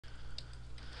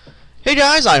Hey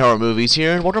guys, iHeartMovies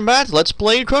here, and welcome back to Let's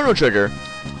Play Chrono Trigger.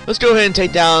 Let's go ahead and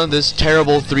take down this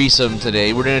terrible threesome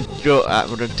today. We're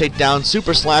gonna take down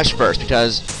Super Slash first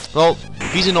because, well,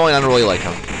 he's annoying. I don't really like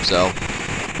him, so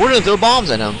we're gonna throw bombs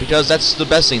at him because that's the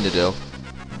best thing to do.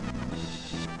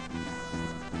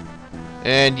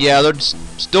 And yeah, they're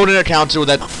still gonna counter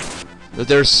with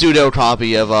their pseudo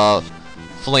copy of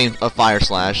Fire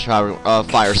Slash,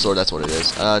 Fire Sword. That's what it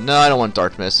is. No, I don't want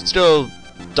Dark Mist. It's still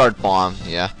Dart Bomb.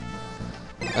 Yeah.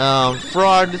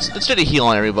 Fraud, let's try to heal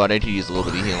on everybody. I could use a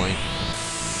little bit of healing.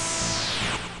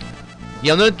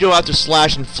 Yeah, I'm gonna go after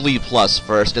Slash and Flea Plus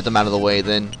first, get them out of the way,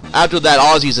 then after that,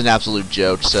 Ozzy's an absolute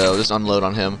joke, so just unload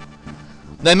on him.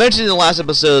 I mentioned in the last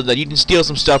episode that you can steal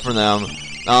some stuff from them.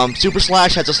 Super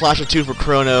Slash has a Slasher 2 for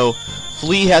Chrono,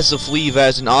 Flea has the Flea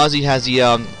Vest, and Ozzy has the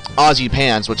Ozzy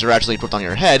Pants, which are actually put on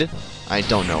your head. I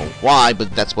don't know why,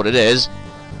 but that's what it is.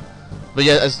 But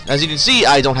yeah, as you can see,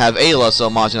 I don't have Ayla, so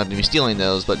I'm obviously not going to be stealing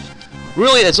those, but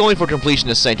really, it's only for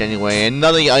completionist sake anyway, and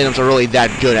none of the items are really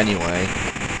that good anyway.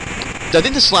 So I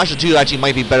think the Slasher 2 actually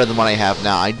might be better than what I have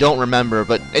now. I don't remember,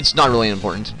 but it's not really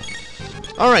important.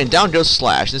 Alright, down goes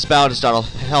Slash. This battle just got a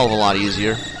hell of a lot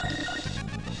easier.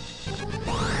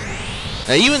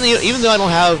 Now, even though I don't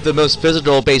have the most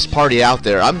physical-based party out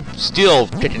there, I'm still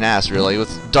kicking ass, really,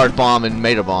 with Dart Bomb and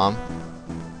Meta Bomb.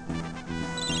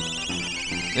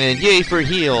 And yay for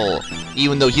heal,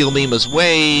 even though heal beam is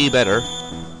way better.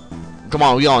 Come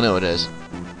on, we all know it is.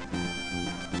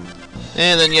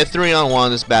 And then yeah, 3-on-1,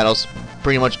 this battle's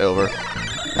pretty much over.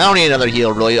 I don't need another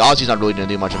heal, really. Ozzy's not really gonna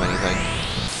do much of anything.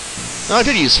 No, I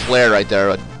could use Flare right there,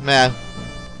 but meh.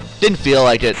 Didn't feel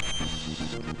like it.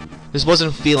 Just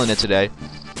wasn't feeling it today.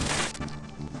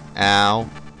 Ow.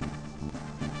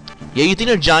 Yeah, you'd think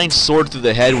a giant sword through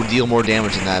the head would deal more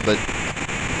damage than that, but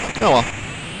oh well.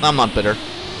 I'm not bitter.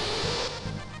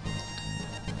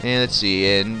 And let's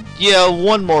see, and yeah,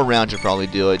 one more round should probably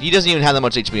do it. He doesn't even have that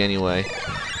much HP anyway.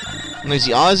 Let's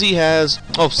see, Ozzy has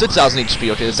 6,000 HP.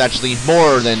 Okay, that's actually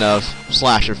more than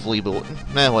Slash or Flea, but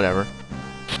whatever.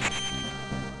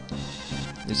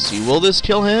 Let's see, will this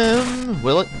kill him?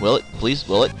 Will it? Will it? Please,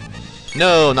 will it?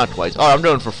 No, not quite. Oh, I'm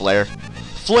going for Flare.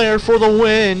 Flare for the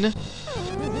win!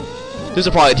 This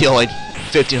will probably deal like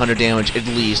 1,500 damage at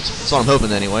least. That's what I'm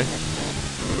hoping anyway.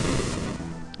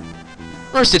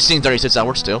 Or 1636, that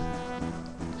works too.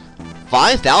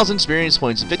 5,000 experience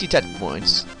points and 50 tech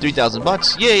points. 3,000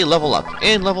 bucks. Yay, level up.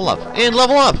 And level up. And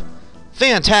level up!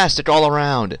 Fantastic all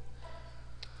around.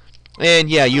 And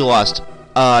yeah, you lost.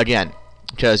 Again.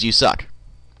 Because you suck.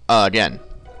 Again.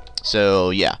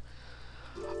 So, yeah.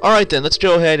 Alright then, let's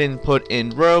go ahead and put in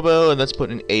Robo, and let's put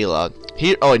in Ayla.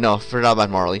 Here, oh wait, no, forgot about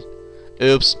Marley.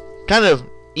 Oops. Kind of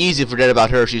easy to forget about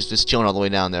her, she's just chilling all the way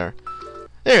down there.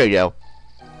 There you go.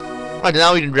 Alright,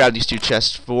 now we can grab these two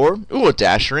chests for, ooh, a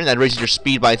dasher in. That raises your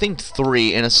speed by, I think,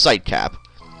 3, and a sight cap.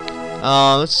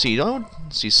 Let's see,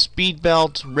 speed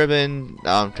belt, ribbon,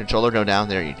 controller, go down,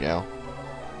 there you go.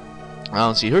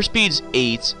 Let's see, her speed's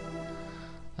 8.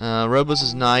 Robo's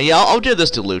is 9. Yeah, I'll give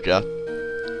this to Luca.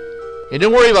 And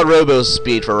don't worry about Robo's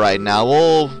speed for right now.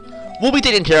 We'll be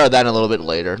taking care of that a little bit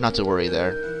later, not to worry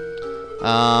there.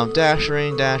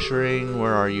 Dashing,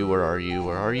 where are you, where are you,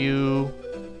 where are you?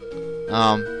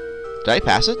 Did I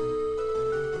pass it?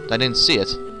 I didn't see it.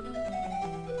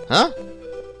 Huh?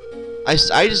 I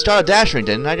just got a dash ring,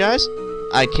 didn't I, guys?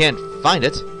 I can't find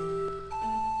it.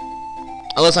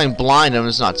 Unless I'm blind and I'm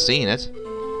just not seeing it.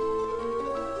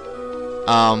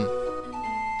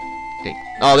 Okay.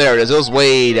 Oh, there it is. It was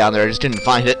way down there. I just didn't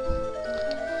find it.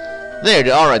 There it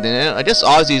is. Alright, then. I guess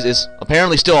Ozzy is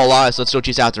apparently still alive, so let's go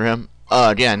chase after him.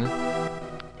 Again.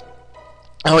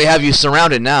 Oh, we have you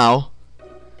surrounded now.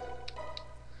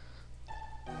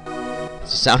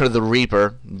 The sound of the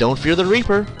Reaper. Don't fear the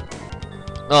Reaper.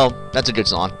 Oh, that's a good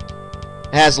song.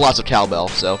 It has lots of cowbell,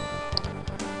 so.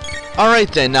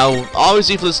 Alright then, now,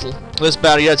 obviously for this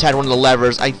battle, you guys had one of the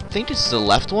levers. I think it's the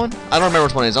left one? I don't remember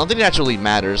which one it is. I don't think it actually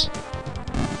matters.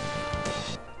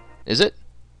 Is it?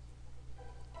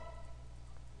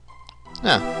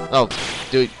 Huh. Oh,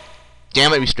 dude.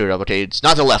 Damn it, we screwed up. Okay, it's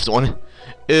not the left one.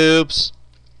 Oops.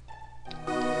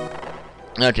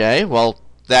 Okay, well,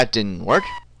 that didn't work.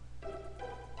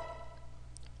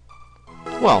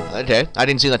 Well, okay. I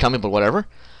didn't see that coming, but whatever.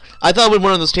 I thought it was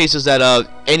one of those cases that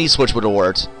any switch would have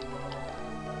worked.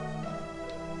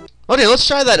 Okay, let's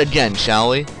try that again, shall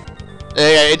we?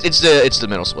 Yeah, it's the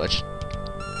middle switch.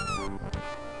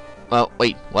 Well,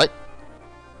 wait, what?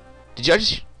 Did you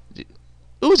just?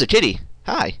 Ooh, it's a kitty.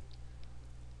 Hi.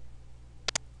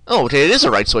 Oh, okay, it is the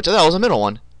right switch. I thought it was the middle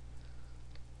one.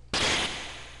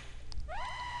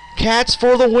 Cats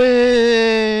for the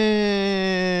win!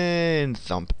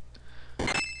 Thump.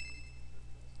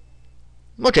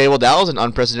 Okay, well that was an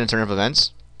unprecedented turn of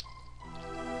events.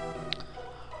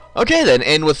 Okay then,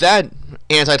 and with that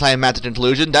anticlimactic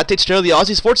conclusion, that takes care of the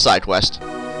Aussie Sports side quest.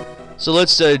 So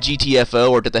let's GTFO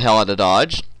or get the hell out of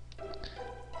Dodge.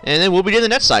 And then we'll be doing the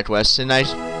next side quest, and I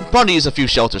probably use a few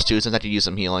shelters too, since I could use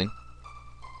some healing.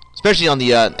 Especially on the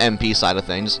MP side of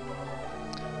things.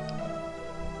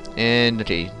 And,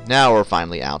 okay, now we're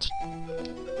finally out.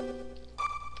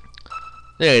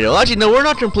 There you go. Actually, no, we're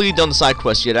not completely done the side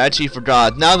quest yet. I actually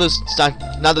forgot. Now that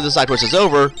the side quest is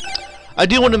over, I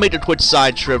do want to make a quick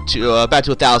side trip to back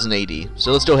to 1000 AD.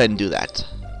 So let's go ahead and do that.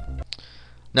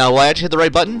 Now, will I actually hit the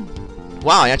right button?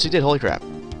 Wow, I actually did. Holy crap.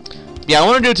 Yeah, I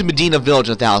want to go to Medina Village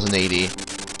in 1000 AD.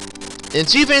 And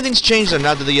see if anything's changed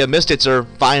now that the Mystics are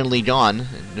finally gone.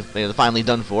 If they're finally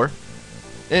done for.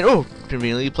 And, oh,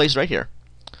 conveniently placed right here.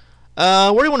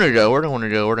 Where do you want to go? Where do I want to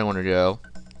go? Where do I want to go?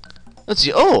 Let's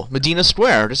see. Oh, Medina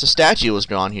Square. Just a statue was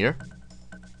drawn here.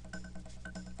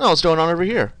 Oh, what's going on over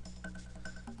here?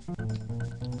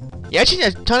 Yeah, actually,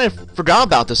 I kind of forgot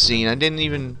about this scene. I didn't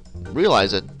even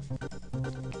realize it.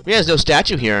 Yeah, there's no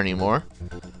statue here anymore.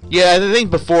 Yeah, I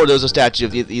think before there was a statue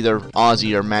of either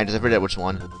Ozzy or Magnus. I forget which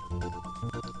one.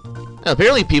 Yeah,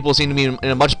 apparently people seem to be in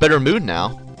a much better mood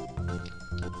now.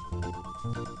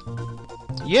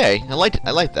 Yay, I like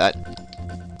that.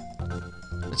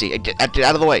 Let's see, get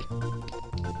out of the way.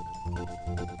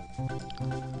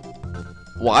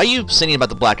 Why are you singing about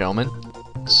the Black Omen?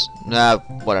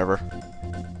 Whatever.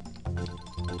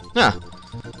 Huh.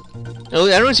 Well,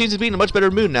 everyone seems to be in a much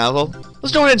better mood now. Well,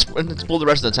 let's go ahead and explore the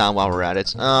rest of the town while we're at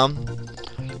it.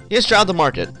 Let's try out the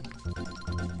market.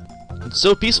 It's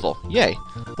so peaceful. Yay.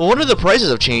 Well, one of the prices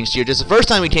have changed here. Just the first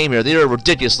time we came here, they were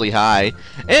ridiculously high.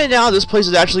 And now this place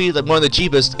is actually one of the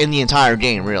cheapest in the entire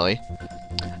game, really.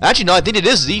 Actually, no, I think it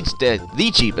is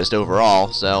the cheapest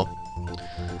overall, so...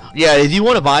 Yeah, if you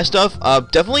want to buy stuff,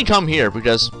 definitely come here,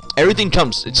 because everything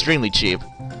comes extremely cheap.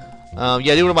 Yeah,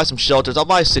 I do want to buy some shelters. I'll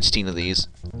buy 16 of these.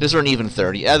 Just for an even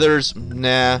 30. Others,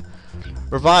 nah.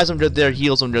 Revise them good there,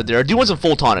 heals them good there. I do want some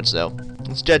full tonics, though.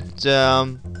 Let's get,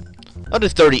 I'll do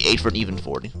 38 for an even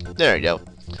 40. There you go.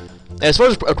 And as far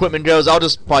as equipment goes, I'll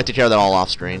just probably take care of that all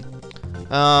off-screen.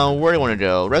 Where do you want to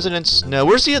go? Residence? No,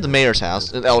 where's the mayor's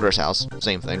house? The elder's house.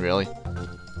 Same thing, really.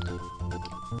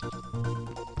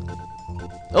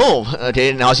 Oh,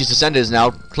 okay, now Ozzy's Descendant is now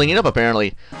cleaning up,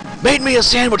 apparently. Made me a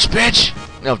sandwich, bitch!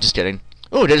 No, just kidding.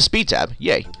 Oh, did a speed tab.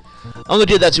 Yay. I'm gonna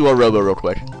do that to a Robo real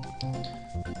quick.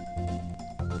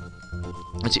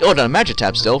 Let's see. Oh, done a magic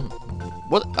tab still.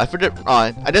 What? I forget.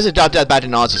 I just adopted that back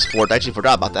in Ozzy's Fort. I actually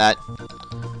forgot about that.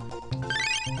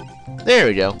 There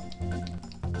we go.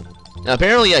 Now,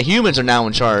 apparently, humans are now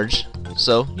in charge.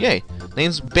 So, yay.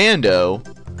 Name's Bando.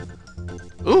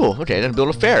 Ooh, okay, then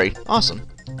build a ferry. Awesome.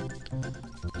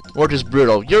 Or just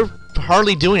brutal. You're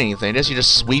hardly doing anything. You're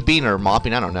just sweeping or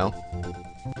mopping. I don't know.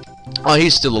 Oh,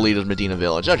 he's still the leader of Medina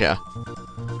Village. Okay.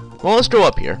 Well, let's go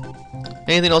up here.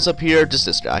 Anything else up here? Just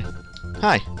this guy.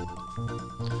 Hi.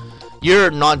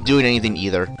 You're not doing anything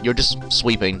either. You're just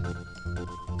sweeping.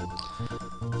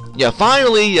 Yeah,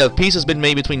 finally, peace has been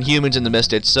made between humans and the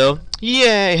Mystics, so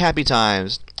yay, happy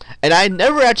times. And I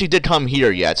never actually did come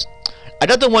here yet. I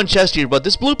got the one chest here, but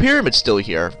this blue pyramid's still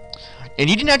here. And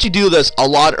you didn't actually do this a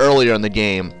lot earlier in the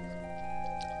game.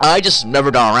 I just never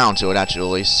got around to it,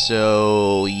 actually,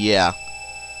 so yeah.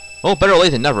 Well, better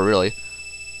late than never, really.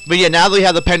 But yeah, now that we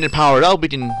have the pendant powered up, we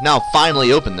can now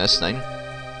finally open this thing.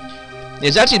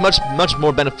 It's actually much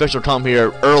more beneficial to come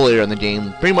here earlier in the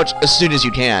game, pretty much as soon as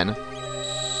you can.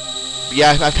 But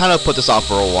yeah, I kind of put this off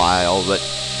for a while, but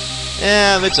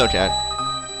it's okay.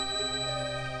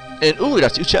 And ooh, we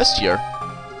got 2 chests here.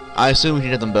 I assume we can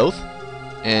get them both.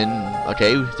 And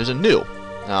okay, there's a new.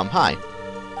 Hi.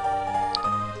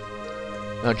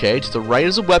 Okay, to the right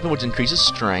is a weapon which increases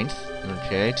strength.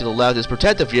 Okay, to the left is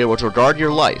protective gear which will guard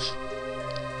your life.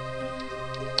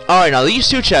 Alright, now these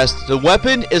 2 chests, the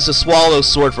weapon is the Swallow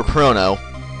Sword for Chrono.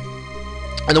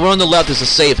 And the one on the left is the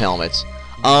Save Helmet.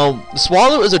 The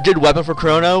Swallow is a good weapon for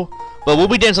Chrono, but we'll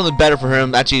be doing something better for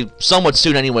him actually somewhat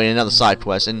soon anyway in another side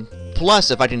quest. And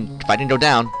plus, if I can go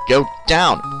down.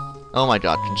 Oh my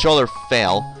god, controller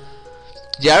fail.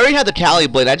 Yeah, I already had the Cali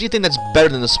Blade. I actually think that's better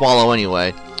than the Swallow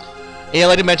anyway. Yeah,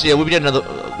 like I mentioned, yeah, we'll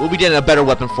be getting a better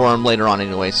weapon for him later on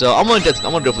anyway. So I'm gonna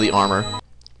go for the armor.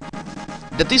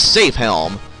 Get the Safe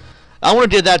Helm. I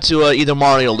want to do that to either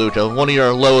Marley or Luto, one of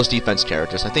your lowest defense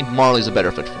characters. I think Marley's a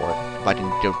better fit for it. If I can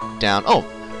go down. Oh,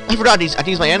 I forgot I can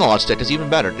use my analog stick. It's even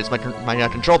better. It's my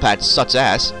control pad sucks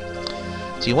ass.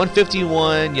 See,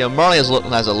 151. Yeah, Marley has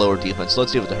a lower defense. So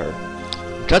let's give it to her.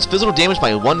 Cuts physical damage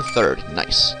by 1/3.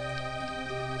 Nice.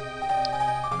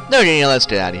 Okay, yeah, let's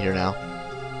get out of here now.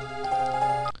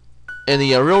 And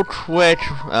the real quick,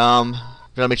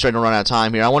 gotta make sure I don't run out of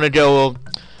time here. I want to go.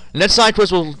 Next side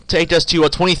quest will take us to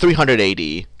 2300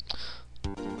 AD.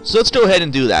 So let's go ahead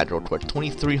and do that real quick.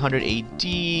 2300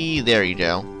 AD. There you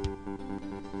go.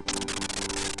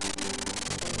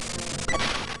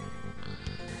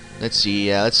 Let's see.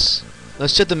 Yeah, let's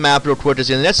check the map real quick.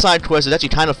 The next side quest is actually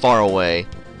kind of far away.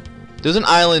 There's an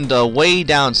island way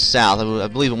down south. I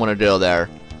believe I want to go there.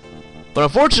 But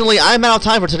unfortunately, I'm out of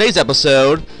time for today's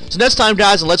episode. So next time,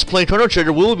 guys, on Let's Play Chrono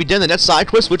Trigger, we will be doing the next side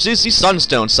quest, which is the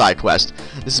Sunstone side quest.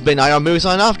 This has been IR Movie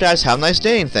signing off, guys. Have a nice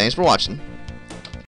day, and thanks for watching.